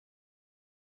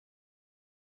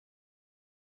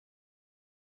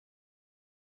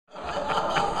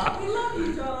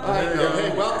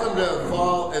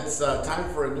it's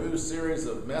time for a new series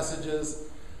of messages,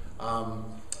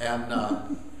 and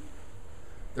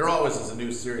there always is a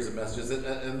new series of messages,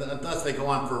 and thus they go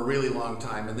on for a really long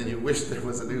time, and then you wish there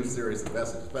was a new series of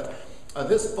messages. But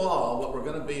this fall, what we're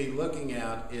going to be looking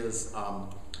at is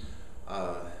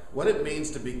what it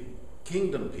means to be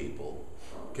kingdom people,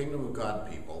 kingdom of God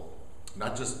people,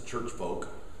 not just church folk,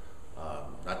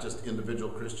 not just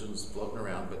individual Christians floating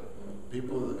around, but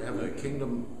people that have a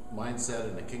kingdom mindset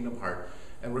and a kingdom heart.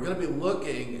 And we're going to be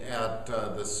looking at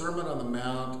the Sermon on the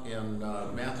Mount in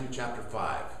Matthew chapter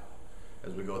 5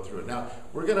 as we go through it. Now,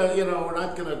 we're going to, we're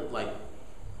not going to like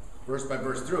verse by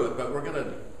verse through it, but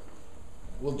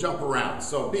we'll jump around.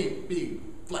 So be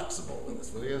flexible with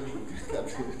this, will you?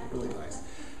 That'd be really nice.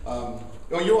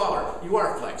 You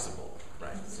are flexible,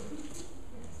 right? So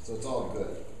it's all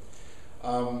good.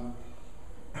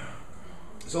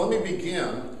 So let me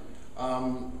begin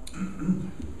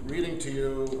reading to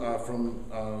you from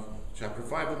chapter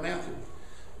 5 of Matthew.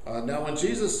 Now when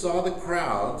Jesus saw the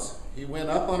crowds, he went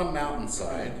up on a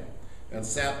mountainside and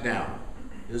sat down.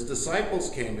 His disciples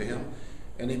came to him,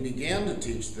 and he began to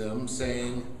teach them,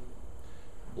 saying,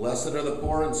 "Blessed are the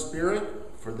poor in spirit,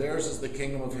 for theirs is the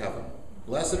kingdom of heaven.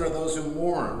 Blessed are those who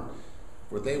mourn,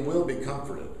 for they will be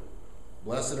comforted.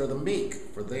 Blessed are the meek,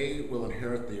 for they will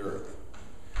inherit the earth.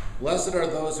 Blessed are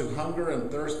those who hunger and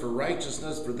thirst for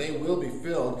righteousness, for they will be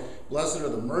filled. Blessed are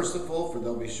the merciful, for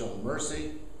they'll be shown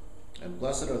mercy. And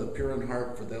blessed are the pure in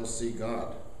heart, for they'll see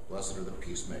God. Blessed are the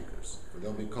peacemakers, for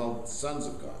they'll be called sons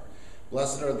of God.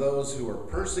 Blessed are those who are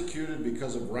persecuted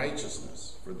because of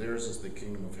righteousness, for theirs is the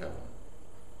kingdom of heaven."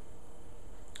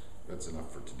 That's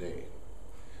enough for today.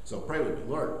 So pray with me.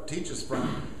 Lord, teach us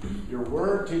from your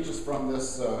word, teach us from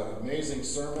this amazing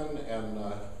sermon, and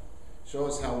show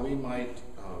us how we might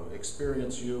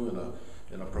experience you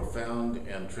in a profound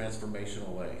and transformational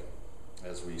way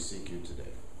as we seek you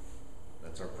today.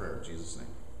 That's our prayer in Jesus' name.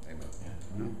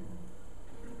 Amen.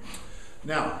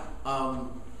 Now,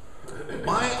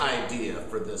 my idea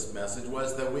for this message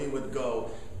was that we would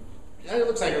go, it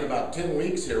looks like in about 10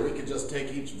 weeks here, we could just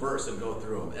take each verse and go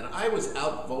through them. And I was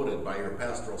outvoted by your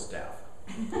pastoral staff.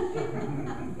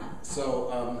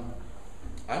 So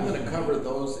I'm going to cover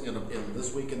those in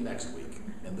this week and next week.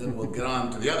 And then we'll get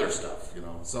on to the other stuff,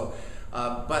 So,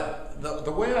 but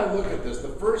the way I look at this, the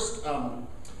first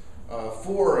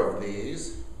 4 of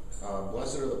these,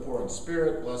 blessed are the poor in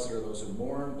spirit, blessed are those who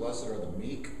mourn, blessed are the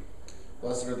meek,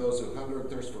 blessed are those who hunger and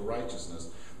thirst for righteousness.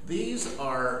 These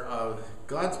are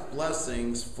God's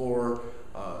blessings for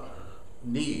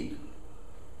need,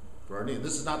 for our need.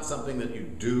 This is not something that you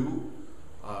do.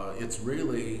 It's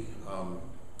really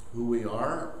who we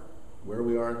are, where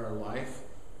we are in our life,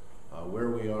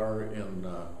 where we are in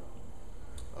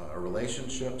our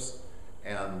relationships,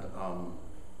 and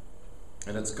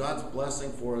it's God's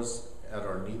blessing for us at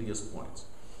our neediest points.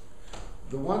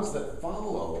 The ones that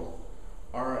follow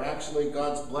are actually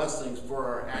God's blessings for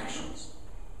our actions,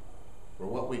 for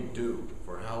what we do,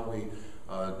 for how we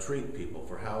treat people,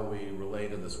 for how we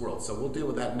relate in this world. So we'll deal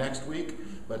with that next week,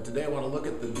 but today I want to look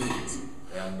at the needs,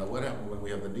 and what happens when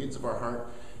we have the needs of our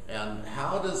heart, and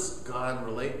how does God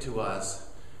relate to us,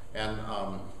 and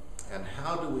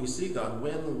how do we see God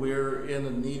when we're in a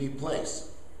needy place?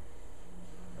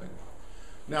 Right?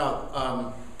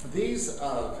 Now, these,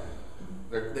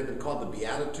 they've been called the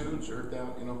Beatitudes. You heard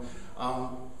that?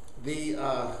 The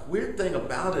weird thing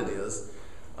about it is,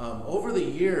 over the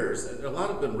years, a lot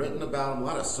have been written about them, a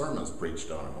lot of sermons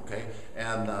preached on them, okay?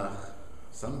 And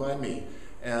some by me.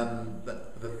 And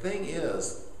the thing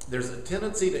is, there's a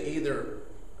tendency to either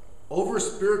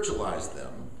over-spiritualize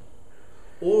them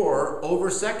or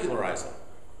over-secularize them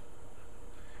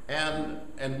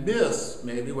and miss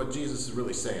maybe what Jesus is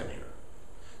really saying here.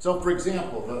 So, for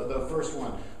example, the first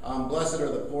one, blessed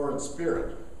are the poor in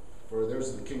spirit, for theirs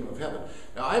is the kingdom of heaven.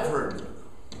 Now, I've heard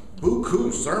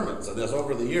buku sermons of this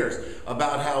over the years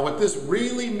about how what this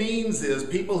really means is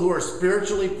people who are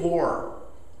spiritually poor,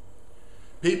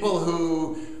 people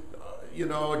who,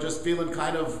 are just feeling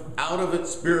kind of out of it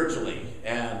spiritually,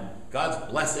 and God's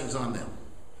blessings on them,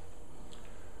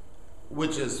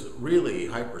 which is really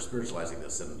hyper-spiritualizing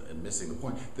this and missing the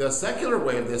point. The secular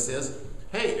way of this is,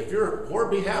 hey, if you're poor,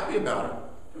 be happy about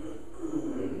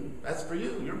it. That's for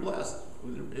you. You're blessed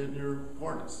in your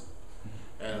poorness.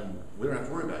 And we don't have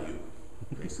to worry about you,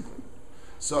 basically.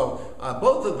 So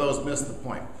both of those miss the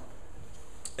point.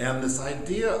 And this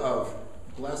idea of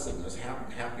blessedness,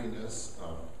 happiness,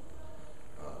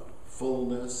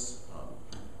 fullness,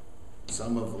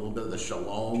 some of a little bit of the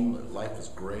shalom, life is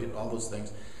great, all those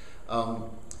things.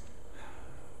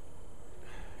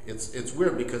 It's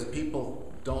weird because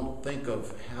people don't think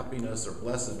of happiness or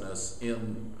blessedness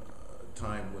in a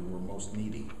time when we're most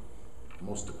needy,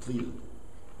 most depleted,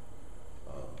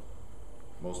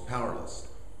 most powerless.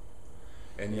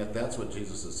 And yet that's what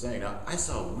Jesus is saying. Now, I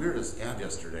saw a weirdest ad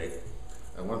yesterday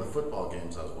at one of the football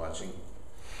games I was watching,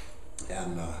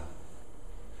 and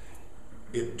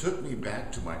it took me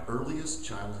back to my earliest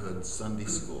childhood Sunday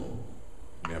school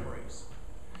memories.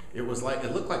 It was like,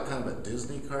 it looked like kind of a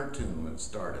Disney cartoon when it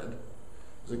started.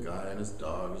 There was a guy and his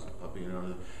dog, his puppy,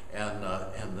 and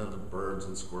then the birds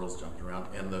and squirrels jumped around,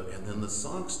 and then the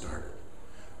song started.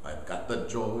 I've got the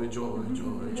joy, joy,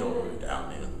 joy, joy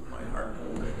down in my heart,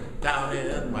 down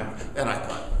in my, and I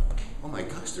thought, oh my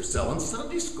gosh, they're selling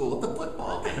Sunday school at the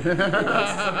football game. And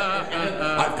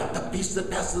I've got the peace that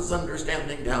passes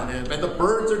understanding down in, and the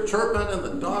birds are chirping, and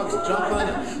the dogs jumping,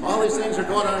 and all these things are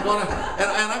going on and going on.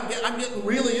 And I'm getting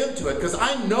really into it because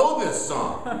I know this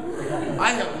song.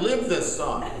 I have lived this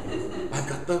song. I've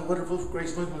got the wonderful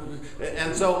grace,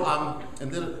 and so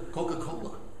and then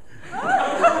Coca-Cola.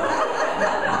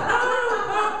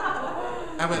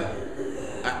 I went,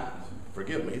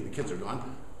 forgive me, the kids are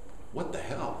gone. What the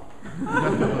hell?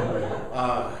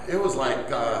 It was like,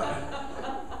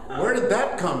 where did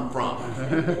that come from?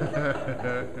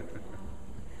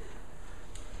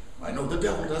 I know the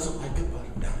devil doesn't like it, but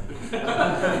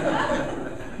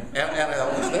and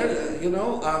I was there, you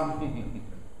know,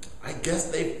 I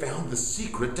guess they found the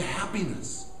secret to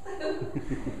happiness.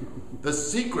 The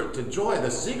secret to joy, the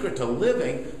secret to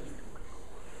living.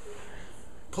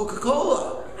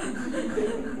 Coca-Cola.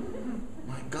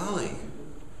 My golly.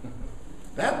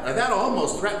 That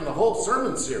almost threatened the whole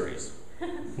sermon series.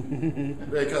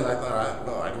 Because I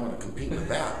thought, I don't want to compete with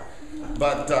that.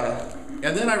 But,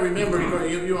 and then I remember,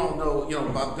 you all know,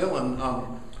 Bob Dylan,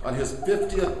 on his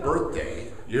 50th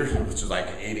birthday, which was like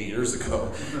 80 years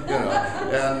ago,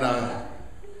 and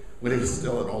when he was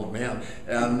still an old man,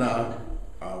 and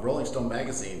Rolling Stone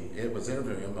magazine, it was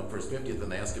interviewing him for his 50th,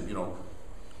 and they asked him,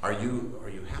 are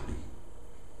you happy?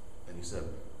 And he said,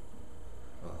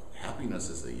 happiness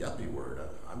is a yuppie word.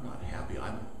 I'm not happy.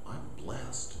 I'm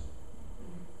blessed.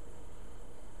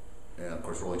 And of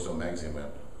course, Rolling Stone magazine went,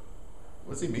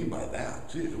 what does he mean by that?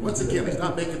 Jeez, once again, he's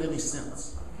not making any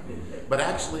sense. But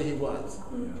actually, he was.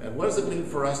 And what does it mean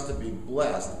for us to be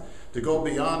blessed, to go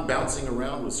beyond bouncing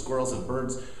around with squirrels and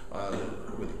birds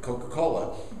with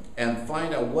Coca-Cola, and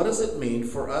find out what does it mean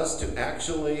for us to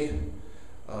actually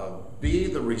be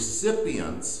the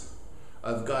recipients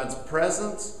of God's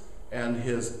presence and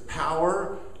His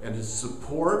power and His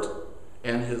support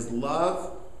and His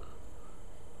love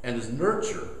and His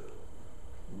nurture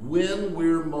when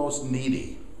we're most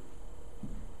needy.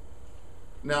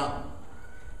 Now,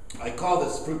 I call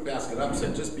this fruit basket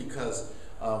upset just because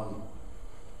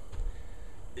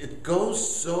it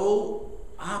goes so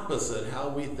opposite how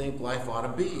we think life ought to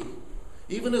be.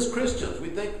 Even as Christians, we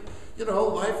think,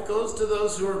 life goes to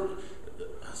those who are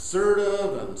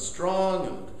assertive and strong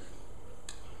and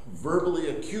verbally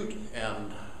acute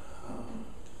and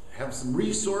have some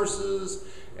resources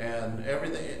and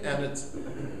everything, and it's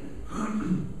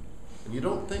and you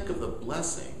don't think of the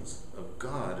blessings of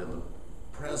God and the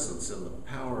presence and the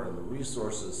power and the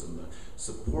resources and the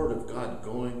support of God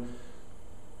going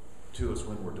to us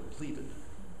when we're depleted,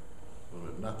 when we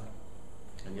have nothing.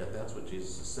 And yet that's what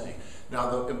Jesus is saying. Now,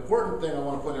 the important thing I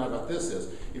want to point out about this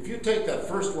is, if you take that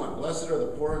first one, blessed are the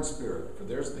poor in spirit, for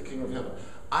theirs is the kingdom of heaven.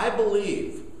 I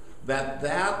believe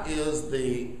that is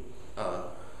the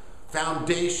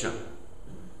foundation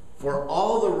for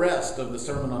all the rest of the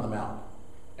Sermon on the Mount,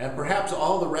 and perhaps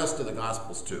all the rest of the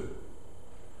Gospels too.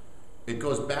 It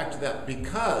goes back to that,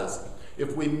 because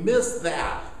if we miss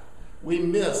that, we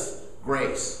miss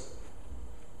grace.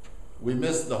 We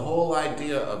miss the whole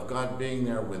idea of God being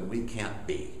there when we can't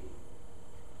be.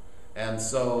 And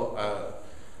so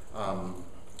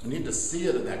we need to see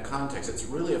it in that context. It's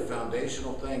really a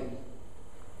foundational thing,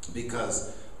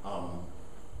 because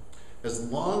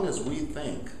as long as we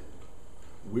think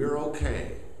we're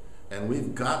okay and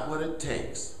we've got what it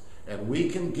takes and we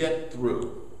can get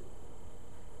through,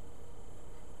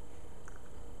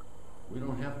 we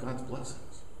don't have God's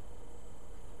blessings.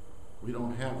 We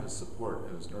don't have His support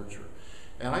and His nurture.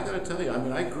 And I got to tell you,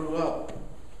 I grew up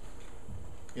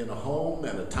in a home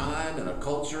and a time and a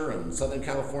culture in Southern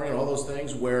California and all those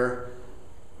things where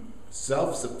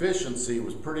self-sufficiency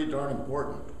was pretty darn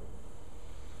important.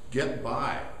 Get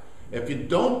by. If you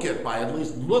don't get by, at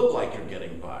least look like you're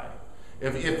getting by.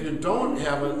 If you don't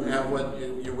have what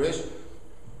you wish,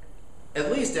 at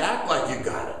least act like you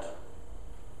got it.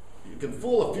 You can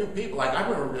fool a few people. Like I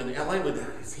remember in LA with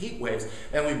these heat waves,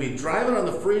 and we'd be driving on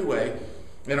the freeway,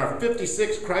 in our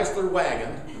 56 Chrysler wagon,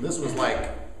 and this was like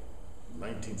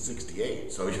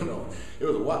 1968, so you know, it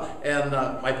was a while. And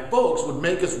my folks would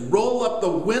make us roll up the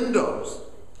windows.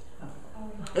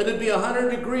 It'd be 100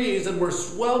 degrees, and we're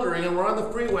sweltering, and we're on the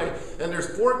freeway, and there's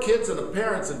 4 kids and a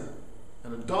parents and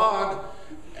a dog,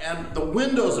 and the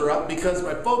windows are up because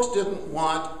my folks didn't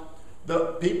want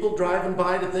the people driving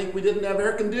by to think we didn't have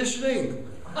air conditioning.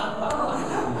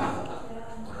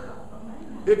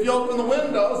 If you open the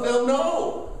windows, they'll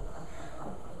know.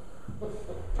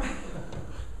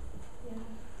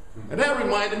 And that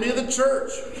reminded me of the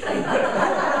church.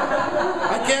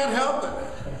 I can't help it.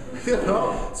 You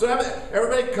know? So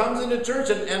everybody comes into church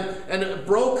and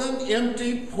broken,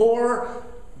 empty, poor,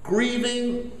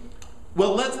 grieving.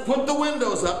 Well, let's put the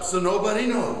windows up so nobody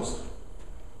knows.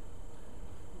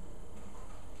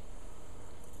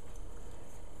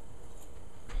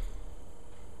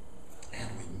 And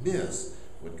we miss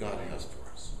what God has for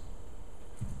us.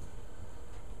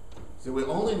 See, we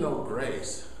only know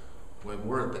grace when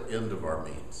we're at the end of our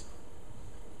means.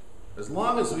 As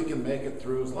long as we can make it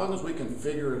through, as long as we can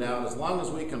figure it out, as long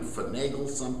as we can finagle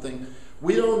something,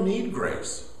 we don't need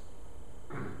grace.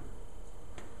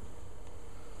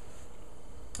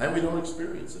 And we don't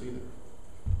experience it either.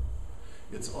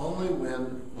 It's only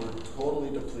when we're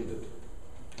totally depleted.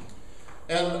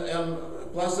 And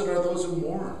blessed are those who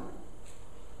mourn,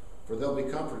 for they'll be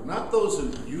comforted. Not those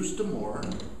who used to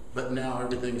mourn, but now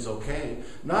everything's okay.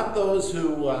 Not those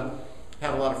who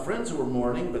had a lot of friends who were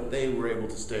mourning, but they were able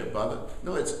to stay above it.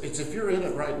 No, it's if you're in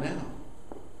it right now.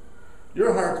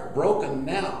 Your heart's broken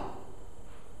now.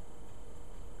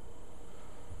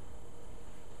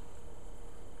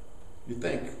 You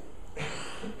think,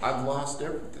 I've lost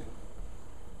everything.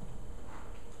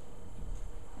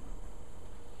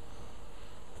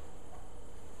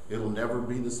 It'll never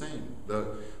be the same.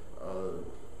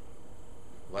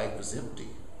 Life is empty.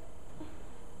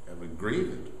 And we grieve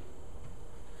it.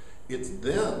 It's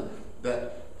then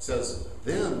that says,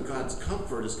 then God's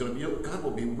comfort is going to be, God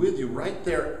will be with you right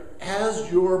there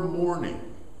as you're mourning.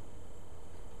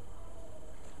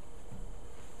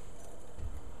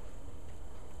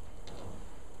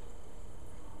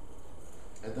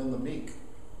 And then the meek.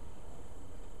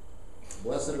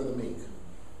 Blessed are the meek,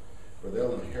 for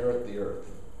they'll inherit the earth.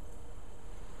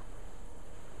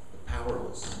 The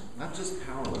powerless. Not just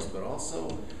powerless, but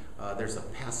also there's a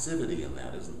passivity in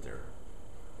that, isn't there?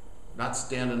 Not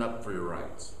standing up for your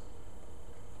rights.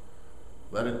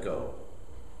 Let it go.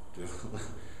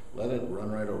 Let it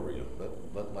run right over you.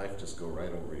 Let life just go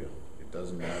right over you. It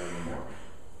doesn't matter anymore.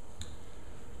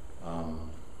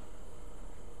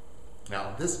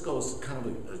 Now, this goes kind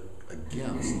of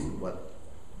against what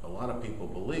a lot of people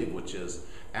believe, which is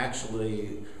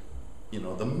actually,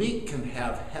 the meek can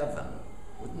have heaven.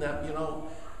 Wouldn't that,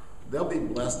 they'll be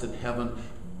blessed in heaven,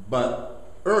 but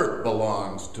earth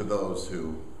belongs to those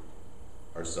who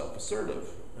are self-assertive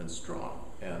and strong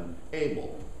and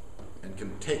able and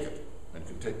can take it and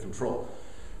can take control.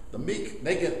 The meek,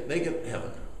 they get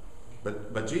heaven.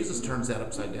 But Jesus turns that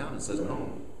upside down and says, no.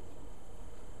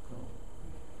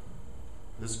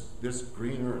 This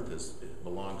green earth it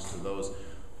belongs to those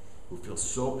who feel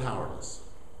so powerless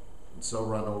and so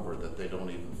run over that they don't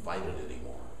even fight it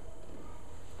anymore.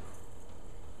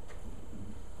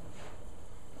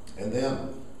 And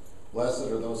then,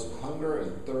 blessed are those who hunger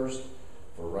and thirst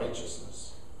for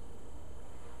righteousness.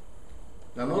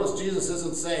 Now notice Jesus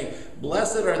isn't saying,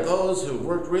 blessed are those who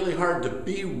worked really hard to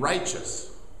be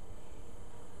righteous.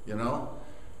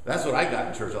 That's what I got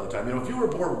in church all the time. If you were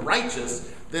born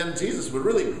righteous, then Jesus would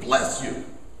really bless you.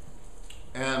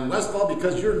 And Westfall,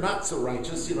 because you're not so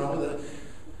righteous, you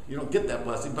don't get that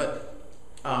blessing. But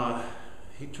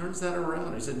he turns that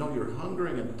around. He said, no, you're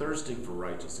hungering and thirsting for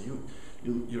righteousness.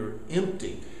 You're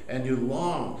empty, and you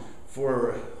long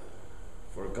for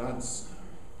God's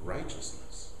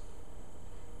righteousness,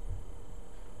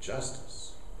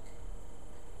 justice,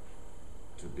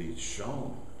 to be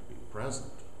shown, to be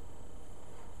present.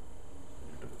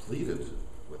 You're depleted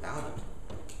without it.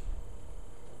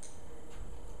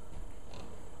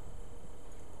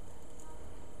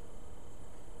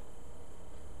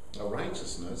 Now,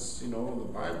 righteousness, in the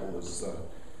Bible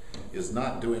is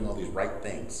not doing all these right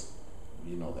things.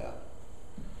 You know that.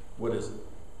 What is it?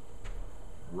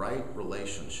 Right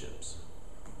relationships.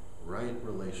 Right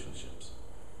relationships.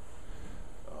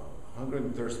 Hunger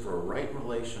and thirst for a right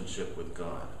relationship with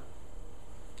God.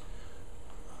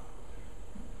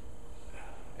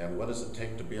 And what does it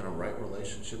take to be in a right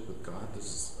relationship with God? This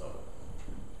is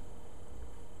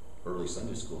early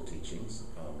Sunday school teachings.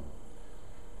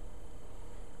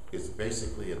 It's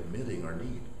basically admitting our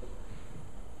need.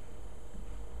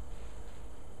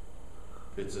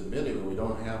 It's admitting we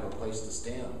don't have a place to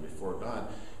stand before God.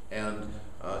 And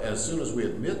as soon as we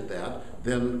admit that,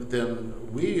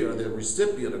 then we are the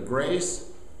recipient of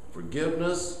grace,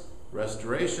 forgiveness,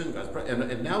 restoration,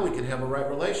 and now we can have a right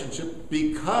relationship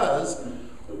because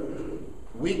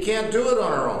we can't do it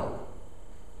on our own.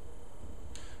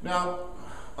 Now,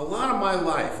 a lot of my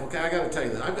life, okay, I got to tell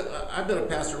you this. I've been a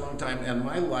pastor a long time, and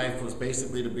my life was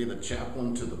basically to be the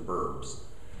chaplain to the burbs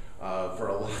for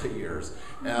a lot of years.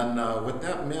 And what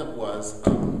that meant was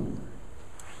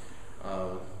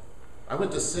I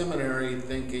went to seminary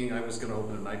thinking I was going to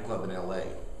open a nightclub in L.A.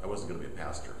 I wasn't going to be a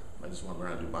pastor. I just wanted to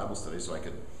learn how to do Bible studies so I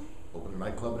could open a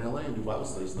nightclub in L.A. and do Bible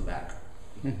studies in the back.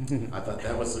 I thought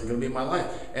that was going to be my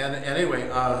life. And anyway,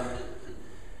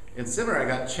 in seminary I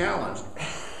got challenged.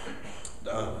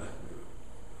 A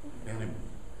man named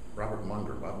Bob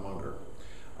Munger,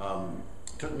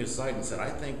 took me aside and said, I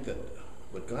think that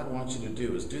what God wants you to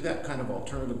do is do that kind of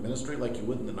alternative ministry like you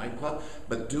would in the nightclub,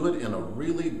 but do it in a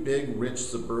really big, rich,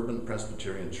 suburban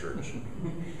Presbyterian church.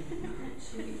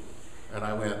 And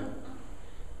I went,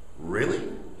 really?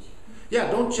 Yeah,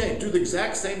 don't change. Do the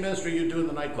exact same ministry you do in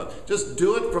the nightclub. Just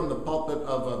do it from the pulpit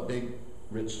of a big,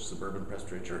 rich, suburban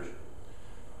Presbyterian church.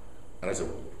 And I said,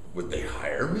 would they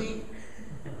hire me?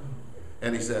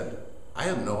 And he said, I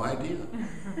have no idea.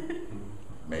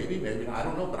 Maybe, I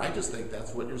don't know, but I just think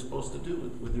that's what you're supposed to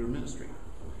do with your ministry.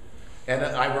 And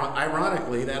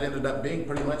ironically, that ended up being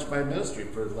pretty much my ministry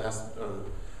for the last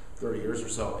 30 years or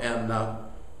so. And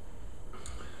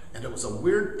it was a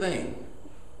weird thing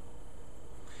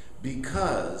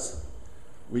because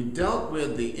we dealt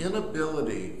with the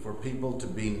inability for people to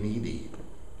be needy.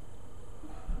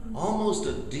 Almost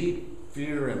a deep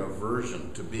fear and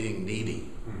aversion to being needy.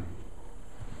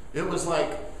 It was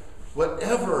like,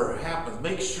 whatever happens,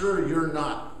 make sure you're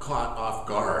not caught off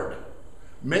guard.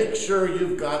 Make sure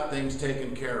you've got things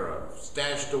taken care of,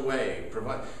 stashed away,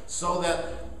 so that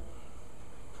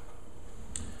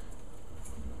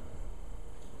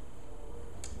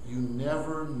you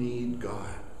never need God.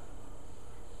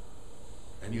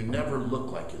 And you never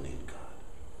look like you need God.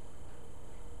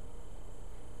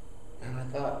 And I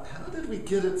thought, how did we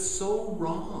get it so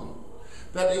wrong?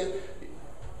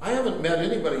 I haven't met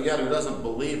anybody yet who doesn't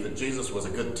believe that Jesus was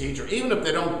a good teacher, even if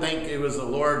they don't think he was the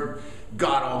Lord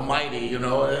God Almighty, you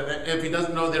know. If he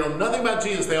doesn't know, they know nothing about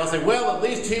Jesus, they all say, well, at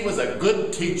least he was a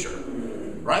good teacher,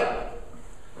 right?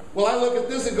 Well, I look at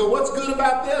this and go, what's good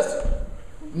about this?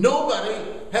 Nobody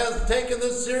has taken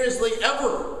this seriously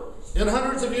ever in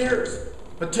hundreds of years,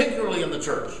 particularly in the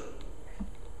church.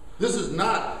 This is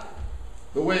not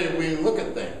the way we look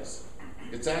at things.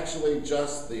 It's actually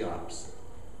just the opposite.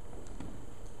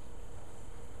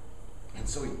 And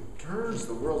so he turns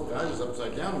the world's values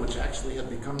upside down, which actually had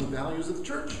become the values of the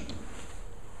church.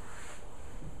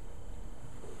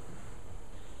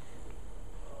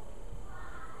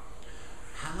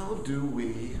 How do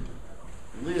we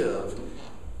live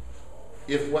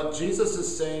if what Jesus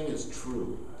is saying is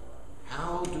true?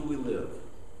 How do we live?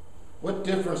 What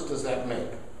difference does that make?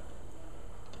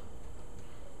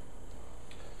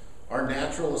 Our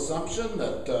natural assumption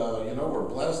that, we're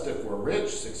blessed if we're rich,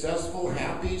 successful,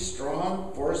 happy,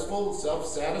 strong, forceful,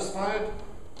 self-satisfied.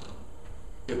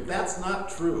 If that's not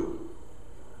true,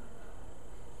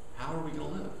 how are we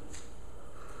going to live?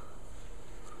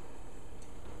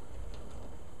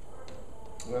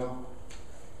 Well,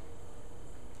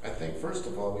 I think first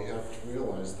of all we have to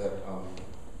realize that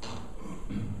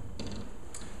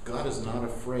God is not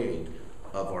afraid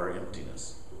of our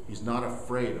emptiness. He's not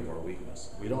afraid of our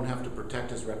weakness. We don't have to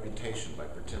protect his reputation by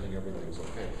pretending everything's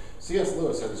okay. C.S.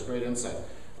 Lewis had this great insight.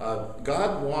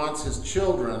 God wants his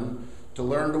children to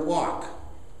learn to walk.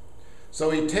 So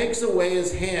he takes away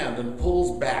his hand and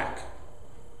pulls back.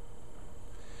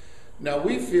 Now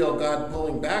we feel God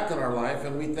pulling back in our life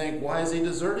and we think, why is he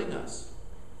deserting us?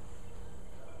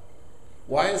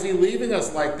 Why is he leaving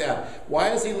us like that?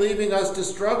 Why is he leaving us to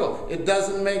struggle? It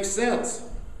doesn't make sense.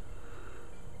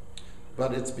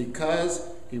 But it's because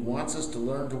he wants us to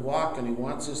learn to walk, and he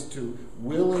wants us to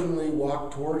willingly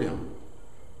walk toward him.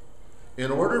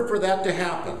 In order for that to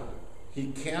happen,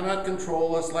 he cannot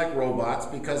control us like robots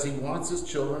because he wants his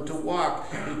children to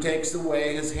walk. He takes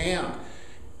away his hand.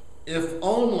 If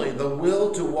only the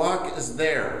will to walk is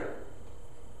there,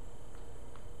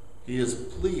 he is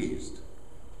pleased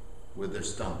with their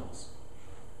stumbles.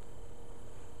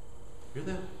 Hear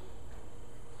that?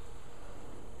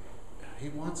 He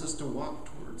wants us to walk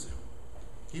towards him.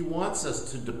 He wants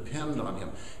us to depend on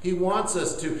him. He wants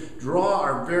us to draw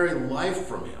our very life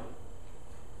from him.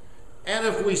 And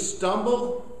if we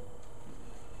stumble,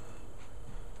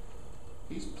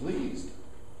 he's pleased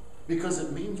because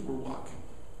it means we're walking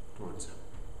towards him.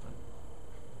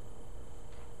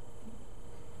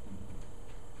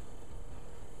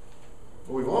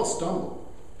 all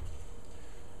stumble.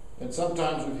 And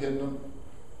sometimes we've hidden them.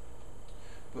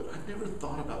 But I've never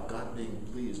thought about God being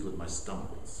pleased with my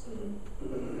stumbles.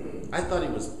 I thought he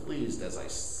was pleased as I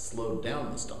slowed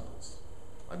down the stumbles.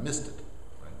 I missed it,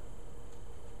 right?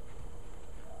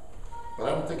 But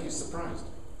I don't think he's surprised.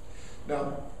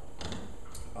 Now,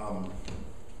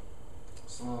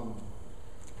 Psalm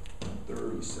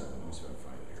 37, let me see if I can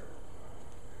find it here.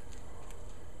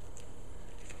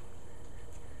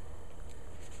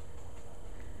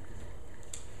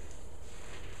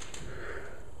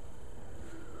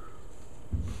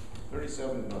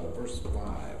 Verse 5.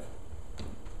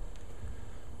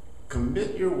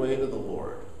 Commit your way to the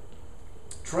Lord.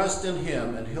 Trust in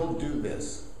him, and he'll do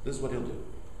this. This is what he'll do.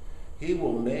 He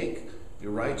will make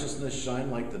your righteousness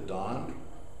shine like the dawn,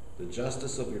 the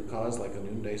justice of your cause like a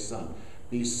noonday sun.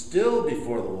 Be still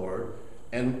before the Lord,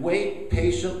 and wait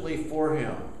patiently for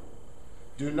him.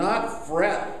 Do not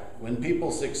fret when people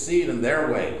succeed in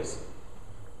their ways,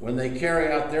 when they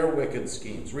carry out their wicked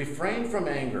schemes. Refrain from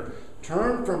anger.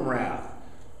 Turn from wrath.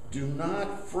 Do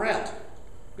not fret.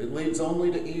 It leads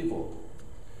only to evil.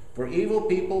 For evil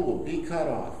people will be cut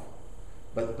off.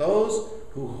 But those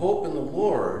who hope in the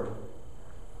Lord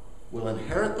will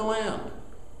inherit the land.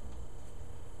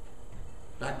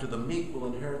 Back to the meek will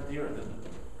inherit the earth.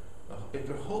 If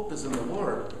your hope is in the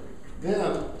Lord,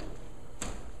 then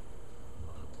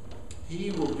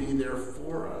he will be there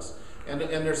for us. And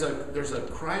there's a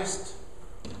Christ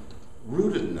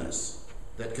rootedness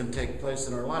that can take place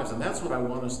in our lives. And that's what I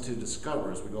want us to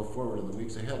discover as we go forward in the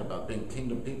weeks ahead about being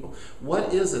kingdom people.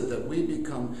 What is it that we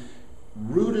become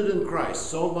rooted in Christ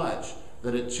so much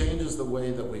that it changes the way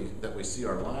that we see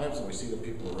our lives and we see the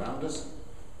people around us?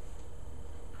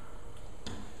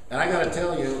 And I got to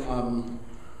tell you,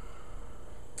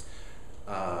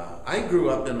 I grew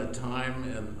up in a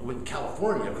time in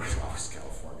California, of course, always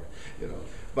California,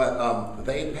 but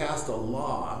they passed a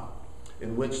law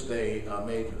in which they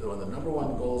made one of the number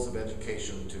one goals of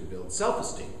education to build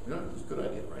self-esteem. It was a good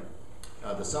idea,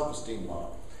 right? The self-esteem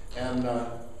law. And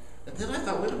then I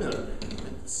thought, wait a minute,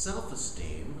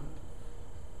 self-esteem.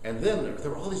 And then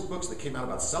there were all these books that came out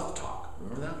about self-talk.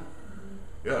 Remember that?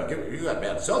 Yeah, you got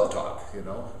bad self-talk,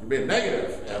 You're being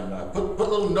negative. And put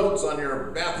little notes on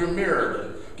your bathroom mirror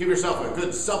to give yourself a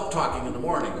good self-talking in the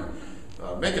morning.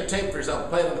 Make a tape for yourself,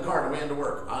 play it in the car on the way into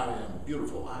work. I am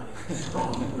beautiful, I am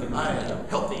strong, I am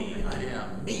healthy, I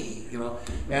am me,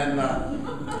 And,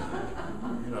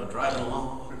 driving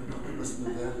along,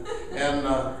 listening to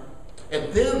that.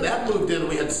 And then that moved in,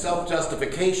 we had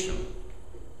self-justification.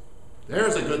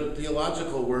 There's a good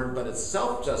theological word, but it's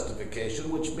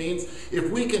self-justification, which means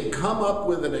if we can come up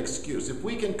with an excuse, if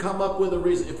we can come up with a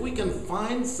reason, if we can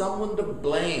find someone to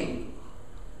blame,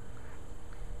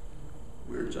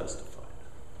 we're justified.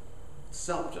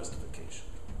 Self-justification.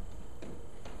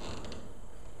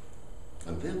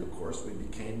 And then, of course, we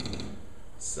became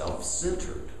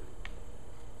self-centered.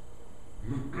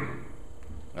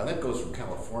 Now that goes from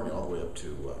California all the way up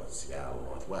to Seattle,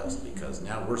 Northwest, because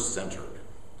now we're centered.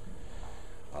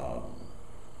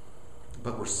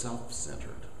 But we're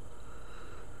self-centered.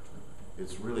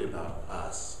 It's really about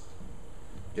us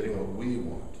getting what we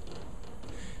want.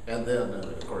 And then,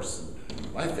 of course,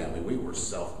 in my family, we were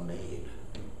self-made.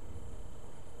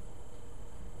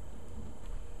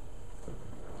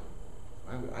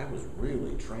 I was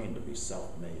really trained to be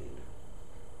self-made.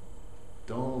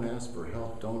 Don't ask for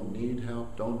help, don't need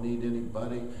help, don't need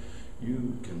anybody.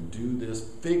 You can do this,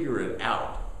 figure it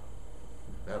out.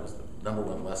 That was the number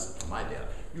one lesson from my dad.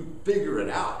 You figure it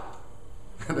out.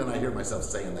 And then I hear myself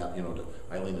saying that, to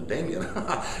Eileen and Damien.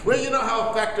 Well, you know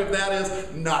how effective that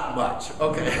is? Not much.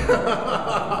 Okay.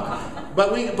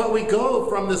 But we go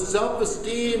from this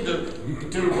self-esteem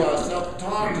to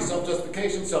self-talk, to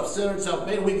self-justification, self-centered,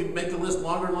 self-made. We can make the list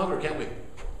longer and longer, can't we?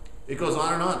 It goes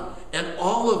on and on. And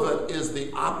all of it is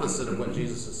the opposite of what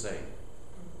Jesus is saying.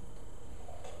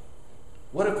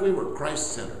 What if we were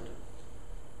Christ-centered?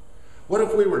 What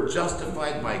if we were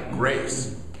justified by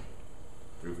grace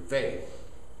through faith,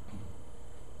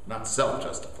 not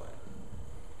self-justified?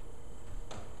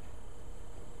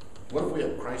 What if we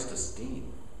have Christ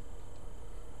esteem?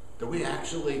 That we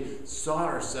actually saw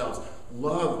ourselves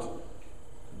loved,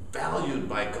 valued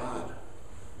by God.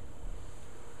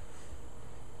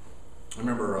 I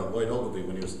remember Lloyd Ogilvie,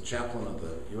 when he was chaplain of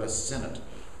the U.S. Senate,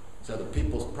 said the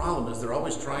people's problem is they're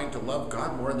always trying to love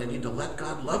God more and they need to let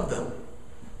God love them.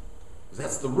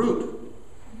 That's the root.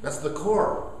 That's the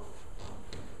core.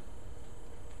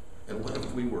 And what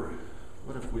if we were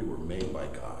made by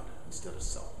God instead of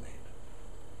self-made?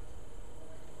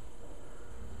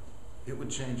 It would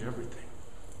change everything.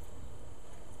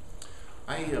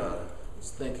 I was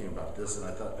thinking about this, and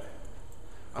I thought,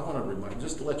 I want to remind,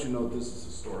 just to let you know this is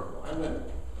historical. I went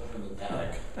up in the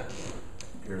attic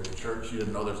here at the church. You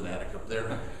didn't know there's an attic up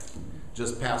there.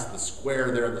 Just past the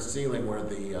square there in the ceiling where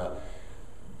the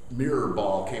mirror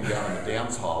ball came down in the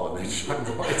dance hall and they shined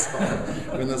the lights on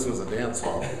when this was a dance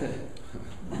hall.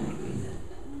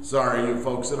 Sorry, you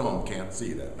folks at home can't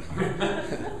see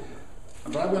that.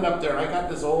 But I went up there and I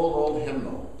got this old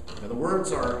hymnal. And the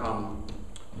words are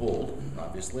old,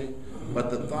 obviously, but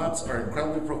the thoughts are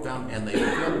incredibly profound and they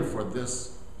fit for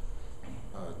this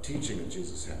teaching that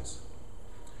Jesus has.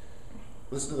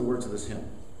 Listen to the words of this hymn.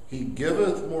 He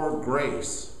giveth more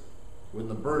grace when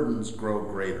the burdens grow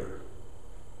greater.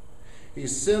 He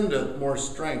sendeth more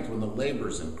strength when the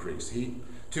labors increase.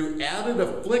 To added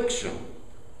affliction,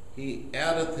 he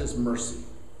addeth his mercy.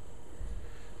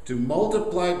 To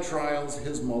multiplied trials,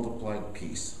 his multiplied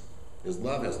peace. His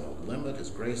love has no limit, his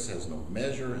grace has no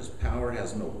measure, his power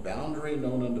has no boundary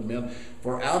known unto men.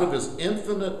 For out of his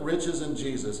infinite riches in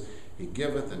Jesus, he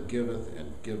giveth and giveth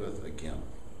and giveth again.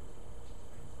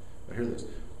 But hear this.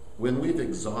 When we've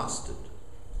exhausted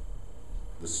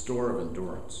the store of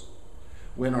endurance,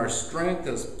 when our strength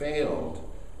has failed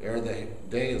ere the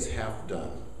day is half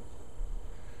done,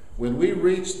 when we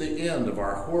reach the end of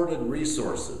our hoarded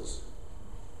resources,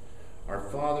 our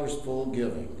Father's full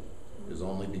giving is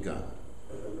only begun.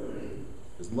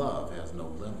 His love has no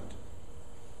limit.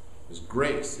 His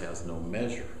grace has no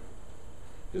measure.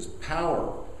 His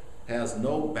power has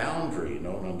no boundary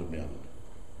known unto men.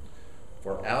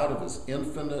 For out of his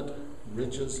infinite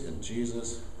riches in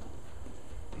Jesus,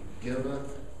 he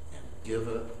giveth and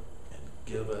giveth and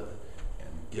giveth and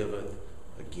giveth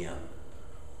again.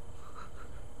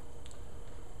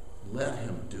 Let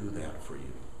him do that for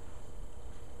you.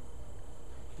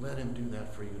 Let him do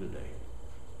that for you today.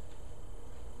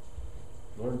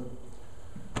 Lord,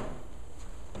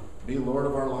 be Lord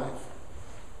of our life.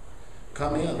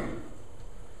 Come in.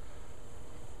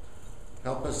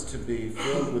 Help us to be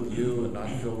filled with you and not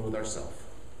filled with ourselves.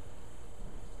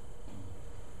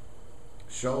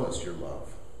 Show us your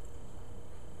love.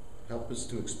 Help us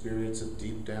to experience it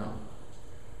deep down.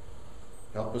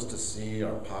 Help us to see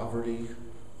our poverty,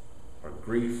 our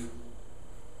grief,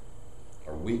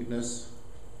 our weakness,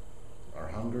 our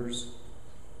hungers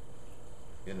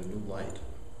in a new light,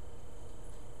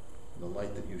 in the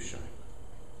light that you shine.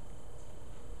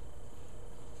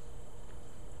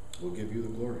 We'll give you the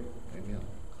glory. Amen.